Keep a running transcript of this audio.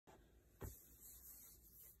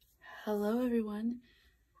Hello everyone,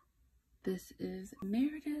 this is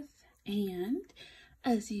Meredith, and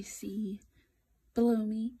as you see below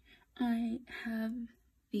me, I have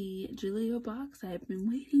the Gillio box I've been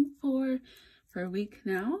waiting for a week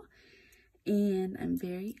now, and I'm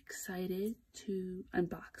very excited to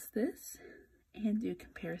unbox this and do a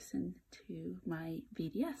comparison to my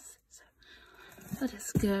VDS. So let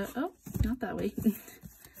us go. Oh, not that way.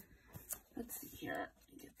 Let's see here.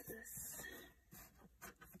 Get this.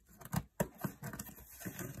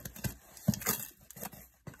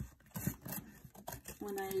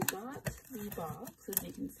 When I got the box, as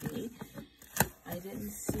you can see, I didn't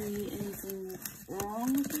see anything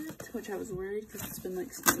wrong with it, which I was worried because it's been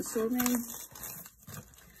like snowstorming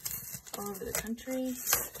all over the country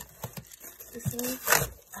this week.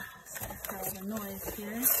 Sorry for all the noise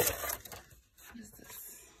here. What is this?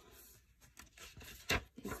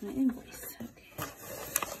 Here's my invoice. Okay.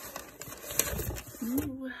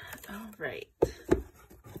 Ooh, all right.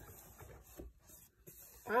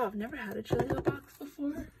 Wow, I've never had a Gillio box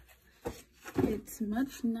before. It's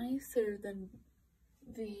much nicer than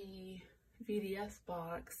the VDS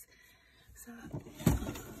box. So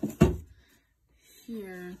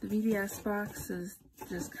here, the VDS box is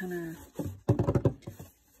just kind of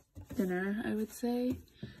thinner, I would say,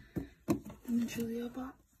 than the Gillio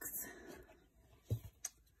box.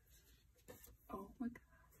 Oh my god.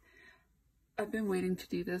 I've been waiting to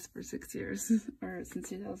do this for 6 years, or since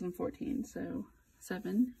 2014, so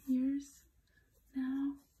 7 years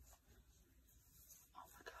now. Oh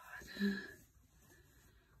my god.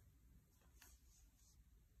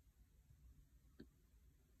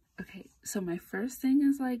 Okay, so my first thing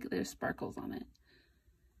is like there's sparkles on it.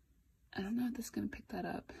 I don't know if this is gonna pick that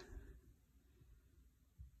up.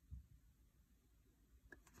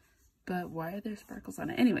 But why are there sparkles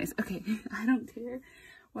on it? Anyways, okay, I don't care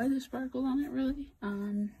why there's sparkles on it really.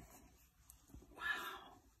 Wow.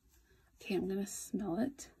 Okay, I'm gonna smell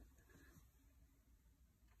it.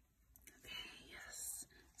 Okay, yes.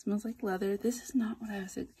 It smells like leather. This is not what I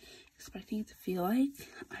was expecting it to feel like.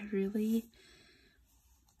 I really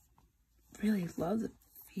love the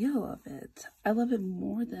feel of it. I love it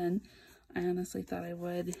more than I honestly thought I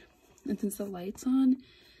would. And since the light's on,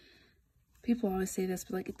 people always say this,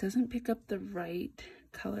 but like it doesn't pick up the right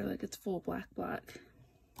color, like it's full black.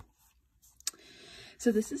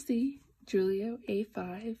 So this is the Gillio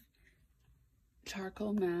A5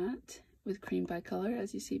 charcoal mat with cream bicolor,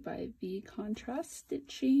 as you see by the contrast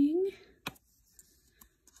stitching.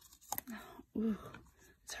 Ooh,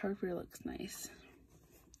 this hardware looks nice.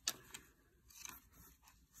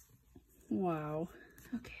 Wow.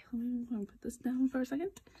 Okay, let me put this down for a second.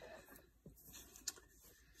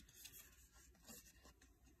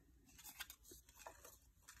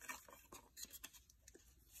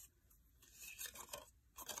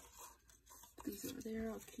 Put these over there,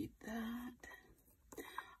 I'll keep that.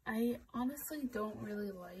 I honestly don't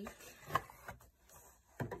really like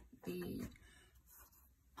the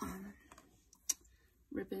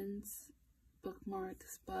ribbons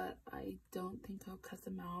bookmarks, but I don't think I'll cut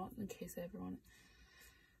them out in case I ever want to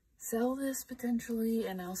sell this potentially,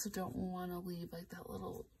 and I also don't want to leave like that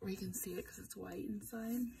little, where you can see it because it's white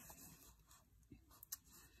inside.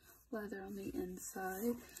 Leather on the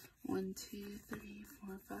inside. 1, 2, 3,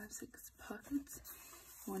 4, 5, 6 pockets.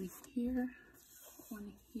 One here,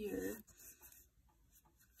 one here,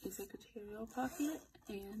 a secretarial pocket,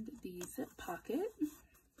 and the zip pocket.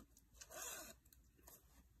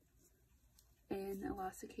 An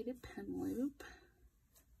elasticated pen loop.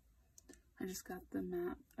 I just got the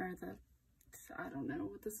map, or the, I don't know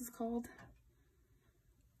what this is called.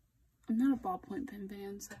 I'm not a ballpoint pen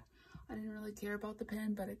fan, so I didn't really care about the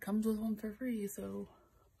pen, but it comes with one for free, so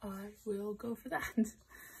I will go for that.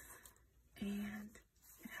 And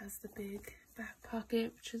it has the big back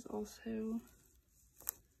pocket, which is also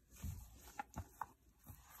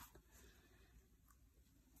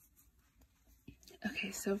okay.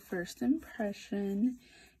 So first impression,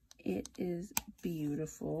 it is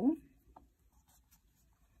beautiful.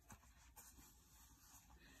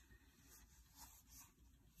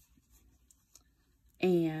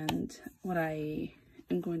 And what I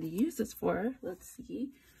am going to use this for, let's see,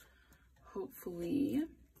 hopefully,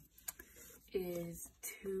 is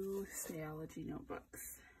 2 Stayology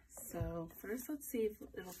notebooks. So first, let's see if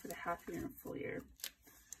it'll fit a half year and a full year.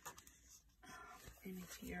 In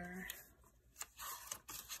here.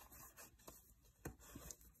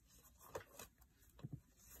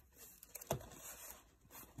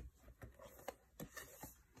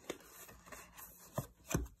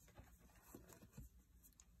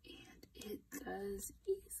 Does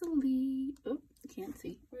easily, oh, can't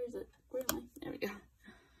see, where is it, where am I, there we go,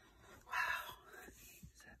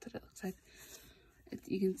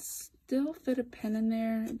 you can still fit a pen in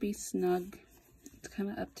there. It'd be snug. It's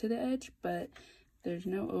kind of up to the edge, but there's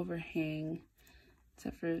no overhang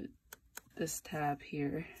except for this tab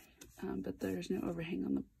here. But there's no overhang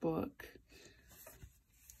on the book.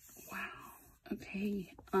 Wow.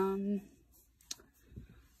 Okay.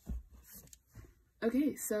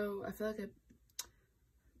 Okay, so I feel like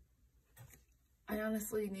I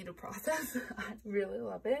honestly need a process. I really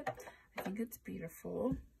love it. I think it's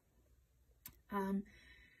beautiful.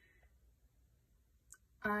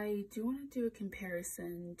 I do want to do a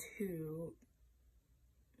comparison to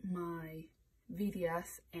my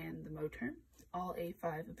VDS and the Moterm, all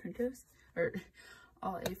A5 Appuntos, or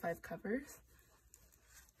all A5 covers.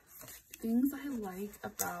 Things I like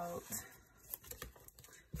about,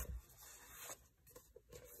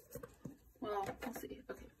 well, we'll see.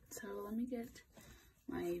 Okay, so let me get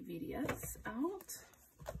my VDS out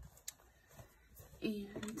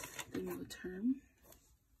and the Moterm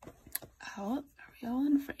out. Are we all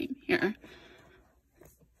in frame here?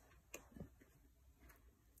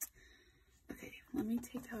 Okay, let me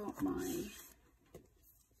take out my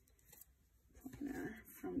planner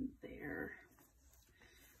from there.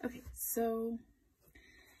 Okay, so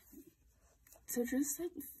just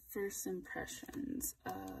like first impressions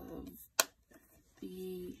of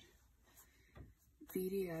the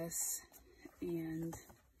VDS and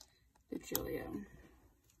the Gillio.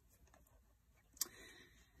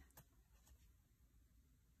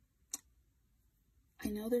 I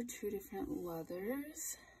know they're two different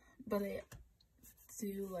leathers, but I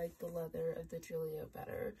do like the leather of the Gillio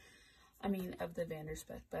better. I mean, of the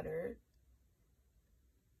Vanderspec better.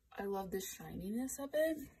 I love the shininess of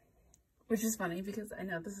it, which is funny because I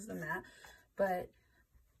know this is a matte, but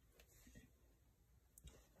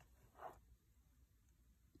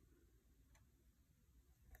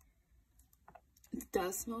it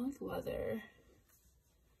does smell like leather.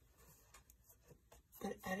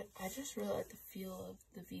 But I just really like the feel of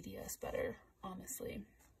the VDS better, honestly.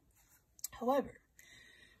 However,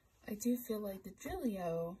 I do feel like the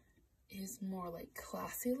Gillio is more like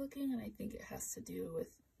classy looking, and I think it has to do with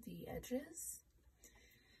the edges.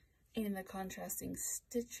 And the contrasting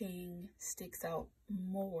stitching sticks out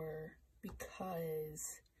more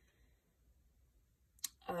because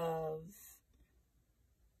of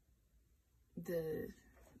the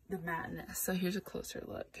matteness. So here's a closer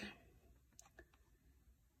look.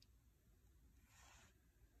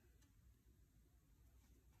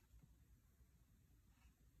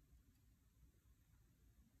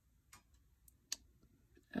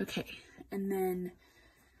 Okay, and then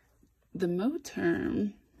the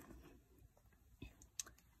Moterm,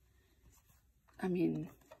 I mean,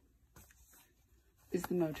 is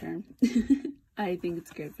the Moterm. I think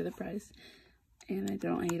it's good for the price, and I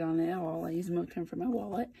don't hate on it at all. I use Moterm for my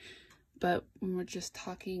wallet, but when we're just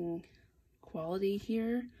talking quality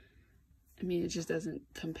here, I mean, it just doesn't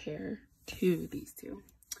compare to these two.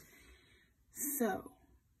 So,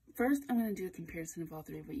 first I'm going to do a comparison of all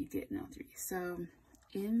three, what you get in all three. So,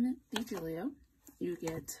 in the Gillio, you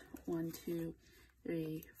get 1, 2,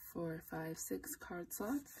 3, 4, 5, 6 card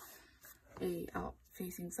slots, a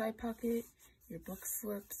out-facing side pocket, your book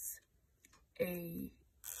slips, a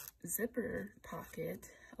zipper pocket,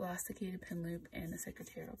 elasticated pin loop, and a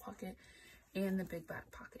secretarial pocket, and the big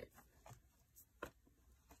back pocket.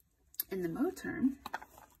 In the Moterm,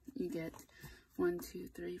 you get 1, 2,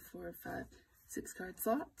 3, 4, 5, 6 card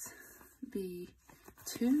slots, the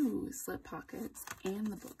 2 slip pockets, and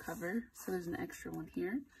the book cover, so there's an extra one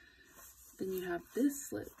here. Then you have this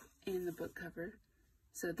slip and the book cover,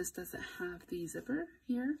 so this doesn't have the zipper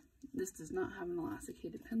here. This does not have an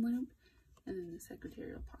elasticated pin loop, and then the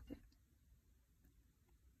secretarial pocket.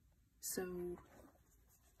 So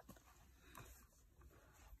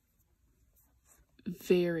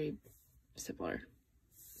very similar.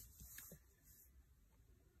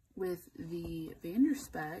 With the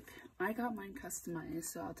Vanderspec, I got mine customized,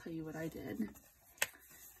 so I'll tell you what I did.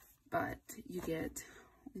 But you get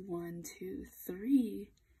 1, 2,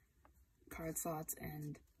 3 card slots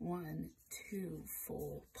and 1, 2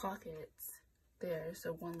 full pockets there,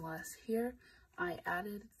 so one less here. I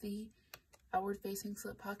added the outward facing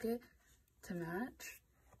slip pocket to match,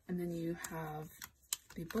 and then you have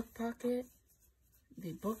the book pocket,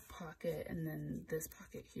 and then this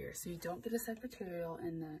pocket here. So you don't get a secretarial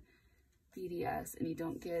in the VDS, and you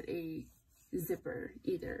don't get a zipper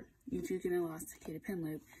either. You do get an elasticated pin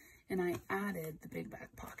loop, and I added the big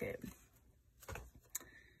back pocket,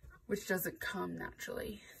 which doesn't come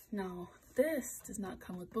naturally. Now, this does not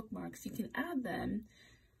come with bookmarks. You can add them,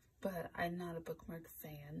 but I'm not a bookmark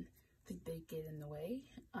fan. I think they get in the way.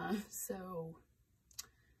 So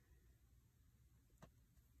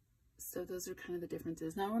So those are kind of the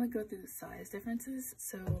differences. Now I want to go through the size differences.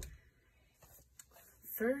 So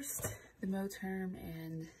first, the Moterm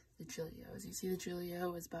and the Gillio. As you see, the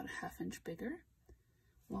Gillio is about a 1/2 inch bigger,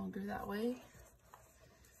 longer that way,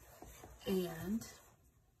 and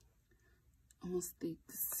almost the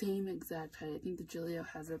same exact height. I think the Gillio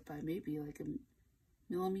has it by maybe like a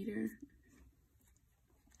millimeter.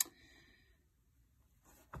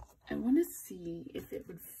 I want to see if it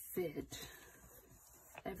would fit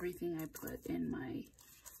everything I put in my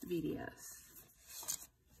VDS.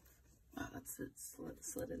 Wow, that's it,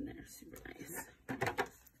 slid in there, super nice.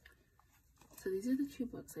 So these are the 2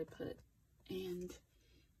 books I put, and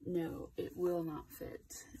no, it will not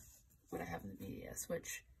fit what I have in the VDS,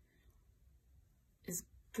 which is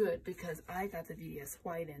good because I got the VDS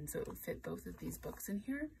white in, so it would fit both of these books in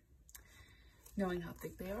here, knowing how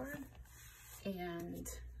thick they are, and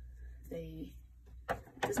they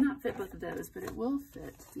does not fit both of those, but it will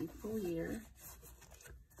fit the full year,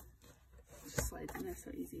 just slides in there so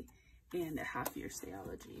easy, and a 1/2 year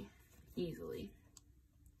stayology easily.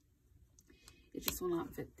 It just will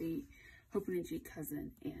not fit the Appunto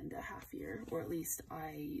cousin and a 1/2 year, or at least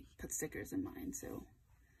I put stickers in mine, so.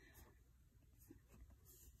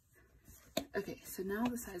 Okay, so now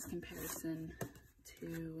the size comparison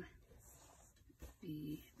to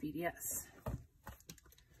the VDS.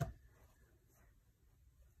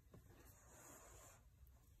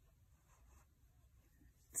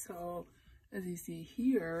 So as you see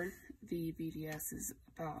here, the VDS is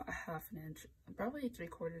about a 1/2 inch, probably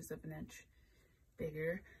 3/4 of an inch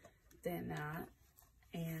bigger than that.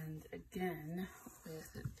 And again,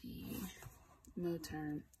 with the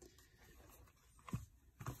Moterm,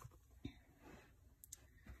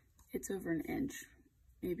 it's over an inch,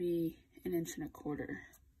 maybe 1.25 inches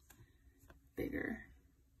bigger.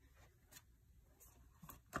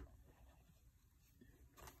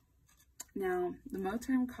 Now, the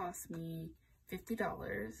Moterm cost me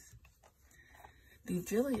 $50. The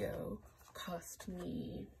Gillio cost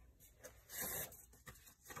me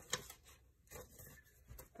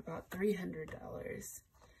about $300.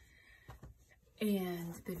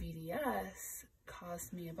 And the VDS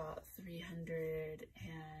cost me about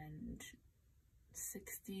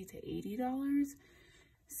 $360 to $80.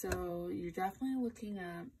 So you're definitely looking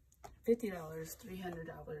at $50,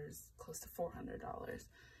 $300, close to $400.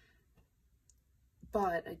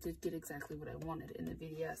 But I did get exactly what I wanted in the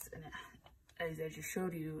VDS, and as I just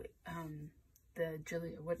showed you, the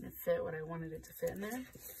Gillio wouldn't have fit what I wanted it to fit in there.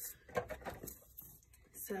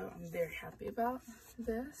 So I'm very happy about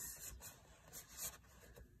this.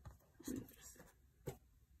 Let me just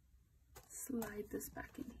slide this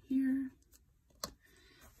back in here.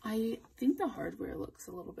 I think the hardware looks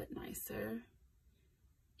a little bit nicer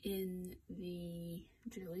in the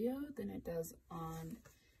Gillio than it does on,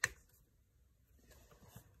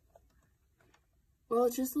 well,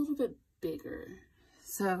 it's just a little bit bigger.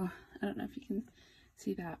 So I don't know if you can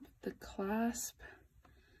see that, but the clasp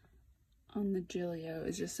on the Gillio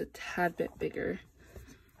is just a tad bit bigger.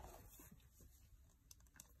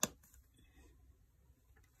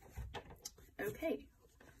 Okay,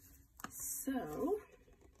 so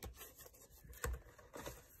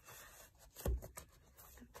go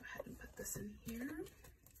ahead and put this in here,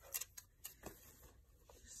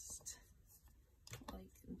 just like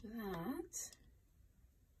that.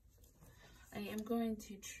 I am going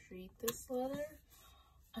to treat this leather.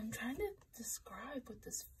 I'm trying to describe what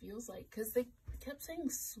this feels like because they kept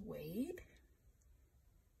saying suede,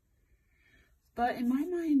 but in my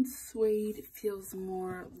mind suede feels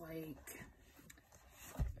more like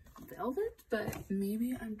velvet, but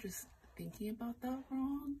maybe I'm just thinking about that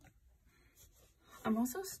wrong. I'm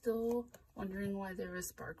also still wondering why there is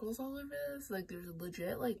sparkles all over this. Like there's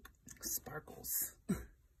legit like sparkles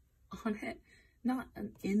on it, not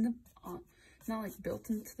in the not like built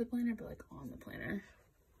into the planner, but like on the planner.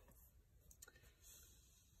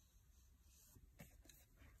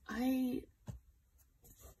 I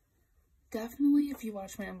definitely, if you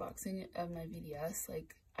watch my unboxing of my VDS,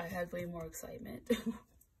 like I had way more excitement with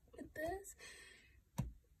this.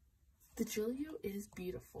 The Gillio is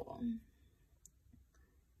beautiful.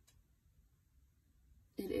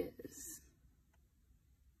 It is.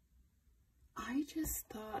 I just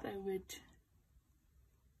thought I would,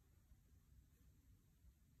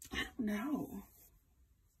 I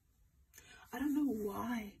don't know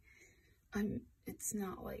why it's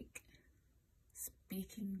not like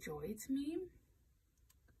speaking joy to me.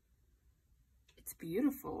 It's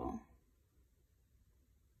beautiful,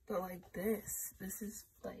 but like this is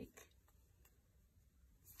like,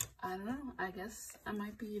 I don't know, I guess I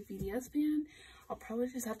might be a VDS fan. I'll probably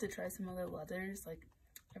just have to try some other leathers. Like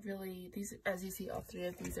these, as you see, all three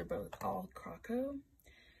of these are both all Croco.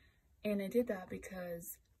 And I did that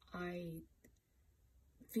because I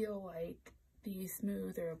feel like the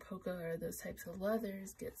smooth or Appunto or those types of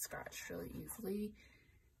leathers get scratched really easily,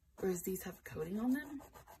 whereas these have a coating on them.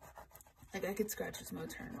 Like, I could scratch this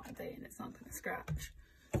Moterm all day and it's not going to scratch.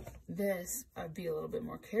 This I'd be a little bit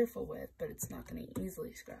more careful with, but it's not going to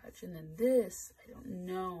easily scratch. And then this, I don't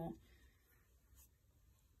know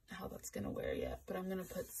how that's going to wear yet, but I'm going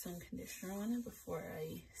to put some conditioner on it before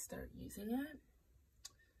I start using it.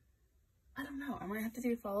 I don't know, I might have to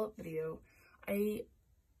do a follow-up video.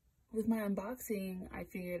 With my unboxing, I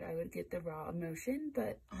figured I would get the raw emotion,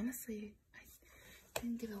 but honestly, I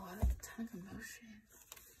didn't get a ton of emotion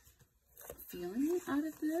feeling out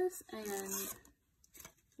of this. And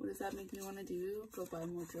what does that make me want to do? Go buy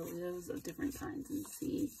more Gillios of different kinds and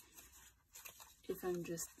see if I'm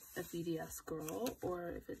just a VDS girl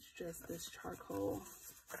or if it's just this charcoal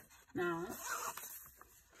mat.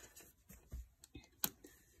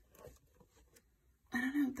 I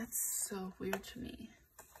don't know, that's so weird to me.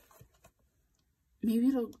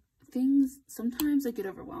 Maybe sometimes I get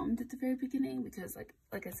overwhelmed at the very beginning because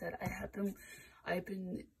like I said, I've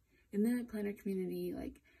been in the planner community,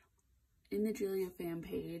 like in the Gillio fan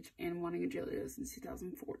page and wanting a Gillio since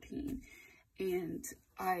 2014. And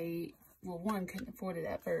well, one, couldn't afford it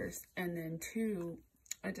at first, and then two,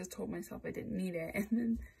 I just told myself I didn't need it. And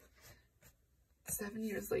then 7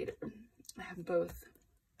 years later, I have both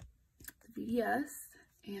the VDS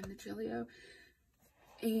and the Gillio,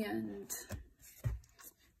 and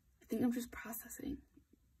I think I'm just processing.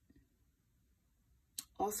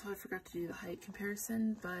 Also, I forgot to do the height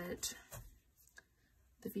comparison, but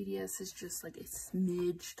the VDS is just like a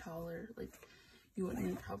smidge taller. Like, you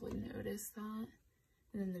wouldn't probably notice that.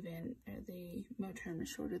 And then the Moterm is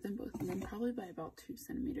shorter than both of them, probably by about 2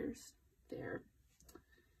 centimeters there.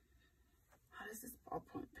 How does this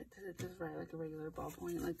ballpoint fit? Does it just write like a regular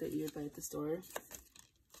ballpoint like that you would buy at the store?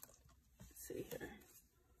 Let's see here.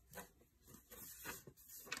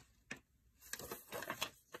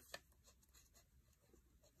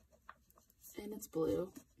 And it's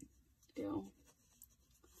blue. Ew.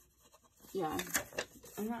 Yeah,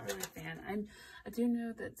 I'm not really a fan. I do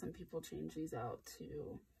know that some people change these out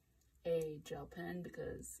to a gel pen,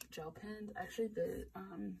 because gel pens, actually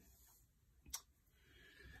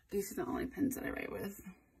these are the only pens that I write with.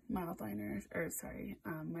 Mild liners, or sorry,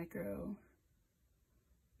 micro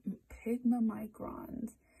Pigma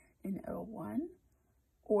microns in 01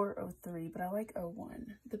 or 03, but I like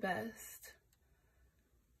 01 the best.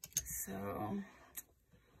 So,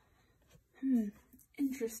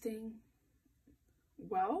 interesting.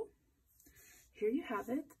 Well, here you have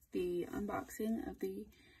it, the unboxing of the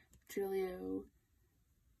Gillio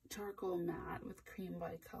Charcoal Mat with cream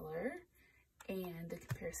bicolor and the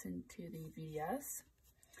comparison to the VDS.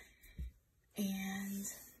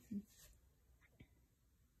 And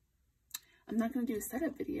I'm not going to do a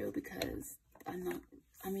setup video because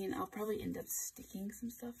I'll probably end up sticking some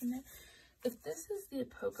stuff in there. If this is the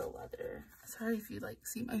Appunto leather, sorry if you like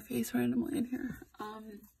see my face randomly in here.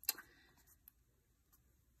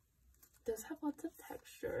 It does have lots of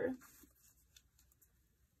texture.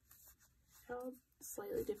 They're all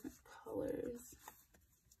slightly different colors.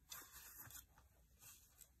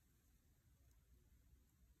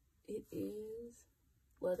 It is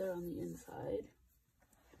leather on the inside.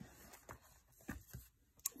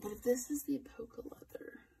 But if this is the Appunto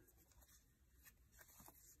leather,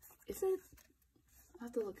 is it? I'll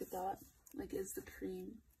have to look at that. Like, is the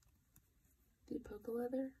cream the Appunto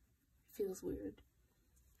leather? Feels weird.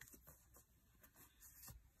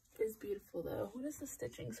 It is beautiful though. What is the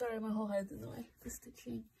stitching? Sorry, my whole head's in the way. The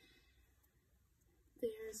stitching.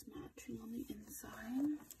 There's matching on the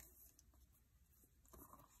inside.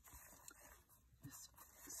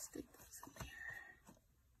 Just stick those in there.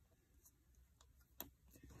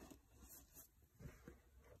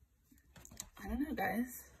 I don't know,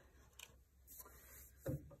 guys.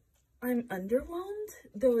 I'm underwhelmed,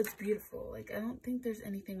 though it's beautiful. Like, I don't think there's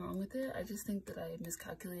anything wrong with it. I just think that I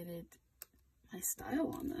miscalculated my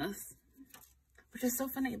style on this, which is so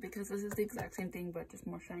funny because this is the exact same thing but just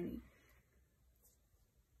more shiny.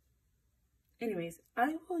 Anyways,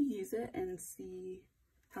 I will use it and see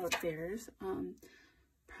how it fares.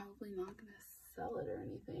 Probably not gonna sell it or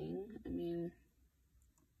anything. I mean,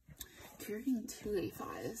 carrying 2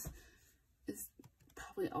 A5s is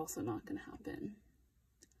probably also not gonna happen,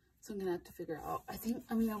 so I'm gonna have to figure out. I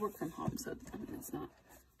work from home, so it's not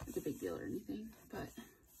like a big deal or anything, but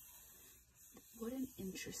what an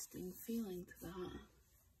interesting feeling to that.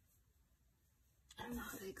 I don't know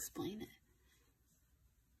how to explain it.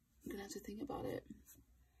 I'm gonna have to think about it.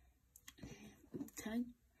 kind of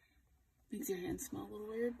makes your hands smell a little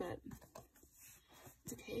weird, but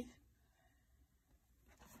it's okay.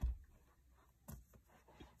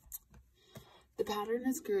 The pattern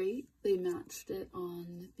is great. They matched it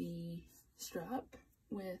on the strap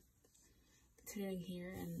with continuing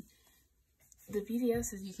here, and the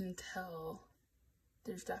VDS, as you can tell,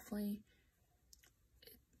 there's definitely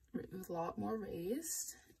a lot more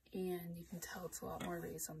raised, and you can tell it's a lot more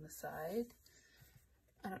raised on the side.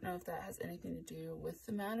 I don't know if that has anything to do with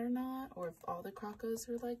the mat or not, or if all the crocos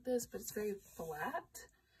are like this, but it's very flat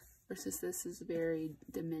versus this is very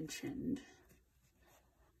dimensioned.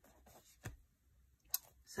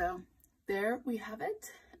 So there we have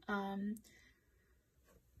it.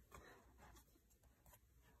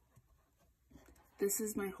 This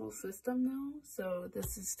is my whole system now, so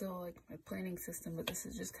this is still like my planning system, but this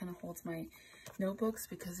is just kind of holds my notebooks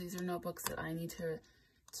because these are notebooks that I need to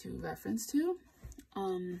reference to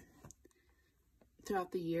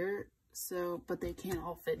throughout the year. So, but they can't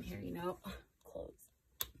all fit in here, you know, clothes.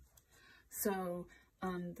 So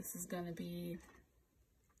this is gonna be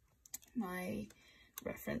my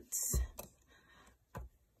reference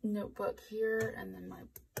notebook here, and then my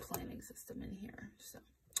planning system in here. So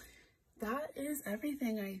that is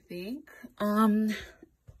everything, I think.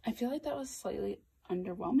 I feel like that was slightly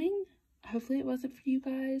underwhelming. Hopefully it wasn't for you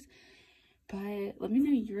guys, but let me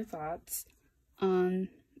know your thoughts on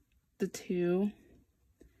the two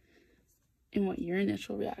and what your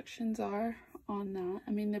initial reactions are on that.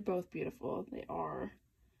 I mean, they're both beautiful. They are.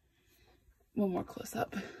 One more close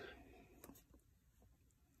up.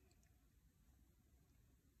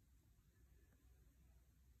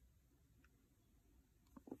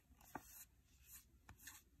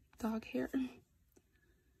 Dog hair.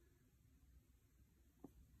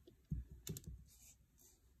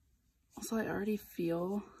 Also, I already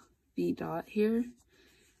feel the dot here,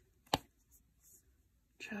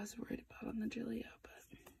 which I was worried about on the Gillio,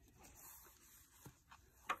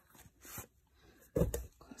 but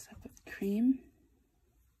close up of cream.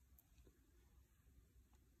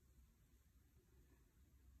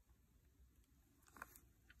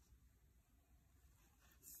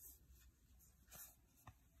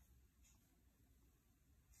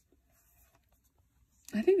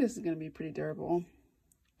 I think this is going to be pretty durable.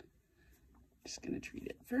 Just going to treat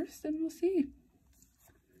it first and we'll see.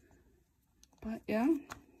 But yeah,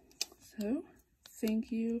 so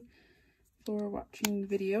thank you for watching the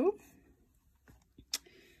video.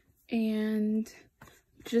 And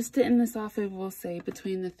just to end this off, I will say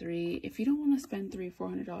between the three, if you don't want to spend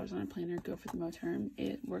 $300–400 on a planner, go for the Moterm.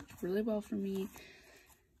 It worked really well for me.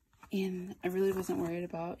 And I really wasn't worried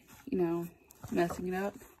about, you know, messing it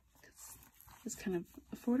up. It's kind of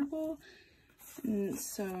affordable, and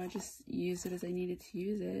so I just used it as I needed to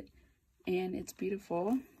use it, and it's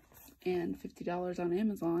beautiful. And $50 on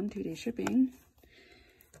Amazon, 2-day shipping.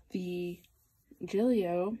 The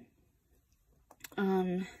Gillio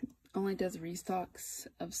only does restocks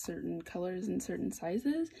of certain colors and certain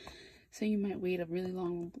sizes, so you might wait a really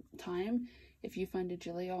long time. If you find a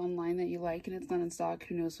Gillio online that you like and it's not in stock,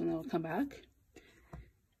 who knows when it'll come back.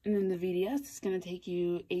 And then the VDS is going to take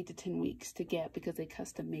you 8 to 10 weeks to get because they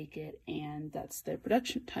custom make it, and that's their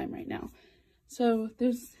production time right now. So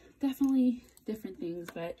there's definitely different things,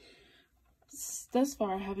 but thus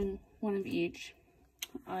far having one of each.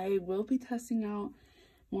 I will be testing out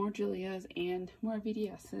more Gillios and more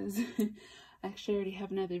VDSs. I actually already have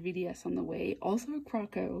another VDS on the way, also a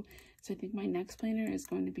croco. So I think my next planner is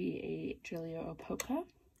going to be a Gillio Appunto,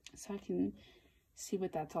 so I can see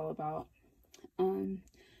what that's all about.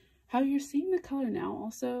 How you're seeing the color now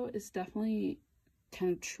also is definitely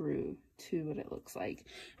kind of true to what it looks like.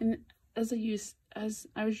 And as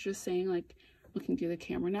I was just saying, like looking through the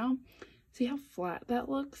camera now, see how flat that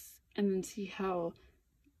looks, and then see how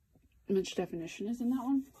much definition is in that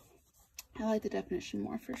one. I like the definition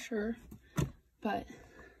more for sure, but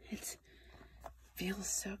it feels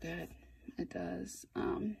so good. It does. I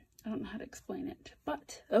don't know how to explain it,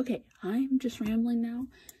 but okay, I'm just rambling now.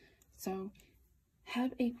 So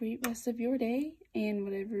have a great rest of your day and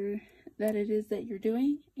whatever that it is that you're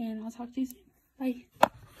doing, and I'll talk to you soon. Bye.